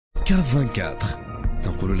لكاب 24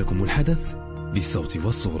 تنقل لكم الحدث بالصوت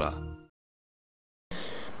والصورة.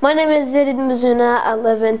 My name is Ziyad. I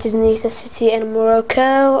live in Tiznita city in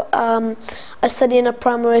Morocco. I study in a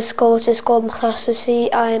primary school which is called Maroc.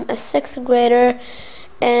 I am a 6th grader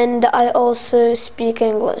and I also speak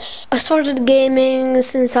English. I started gaming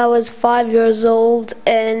since I was 5 years old,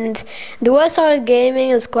 and the way I started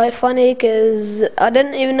gaming is quite funny because I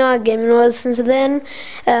didn't even know what gaming was since then.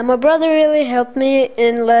 My brother really helped me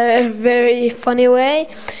in a very funny way.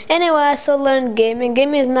 Anyway, I still learned gaming.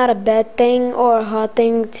 Gaming is not a bad thing or a hard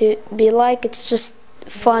thing to be like, it's just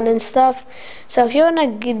fun and stuff. So if you want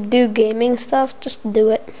to do gaming stuff, just do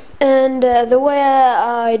it. And the way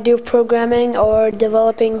I do programming or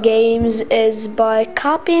developing games is by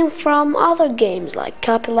copying from other games, like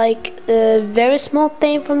copy like a very small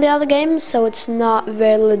thing from the other games, so it's not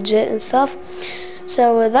very legit and stuff. So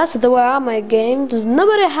that's the way I make games.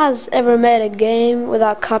 Nobody has ever made a game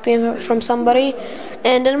without copying from somebody.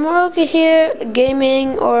 And in Morocco here, gaming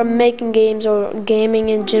or making games or gaming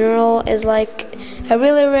in general is like a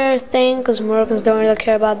really rare thing because Moroccans don't really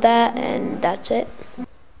care about that, and that's it.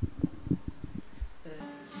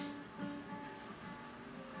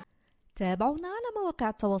 تابعونا على مواقع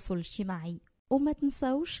التواصل الاجتماعي وما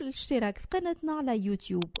تنسوش الاشتراك في قناتنا على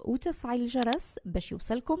يوتيوب وتفعيل الجرس باش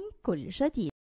يوصلكم كل جديد.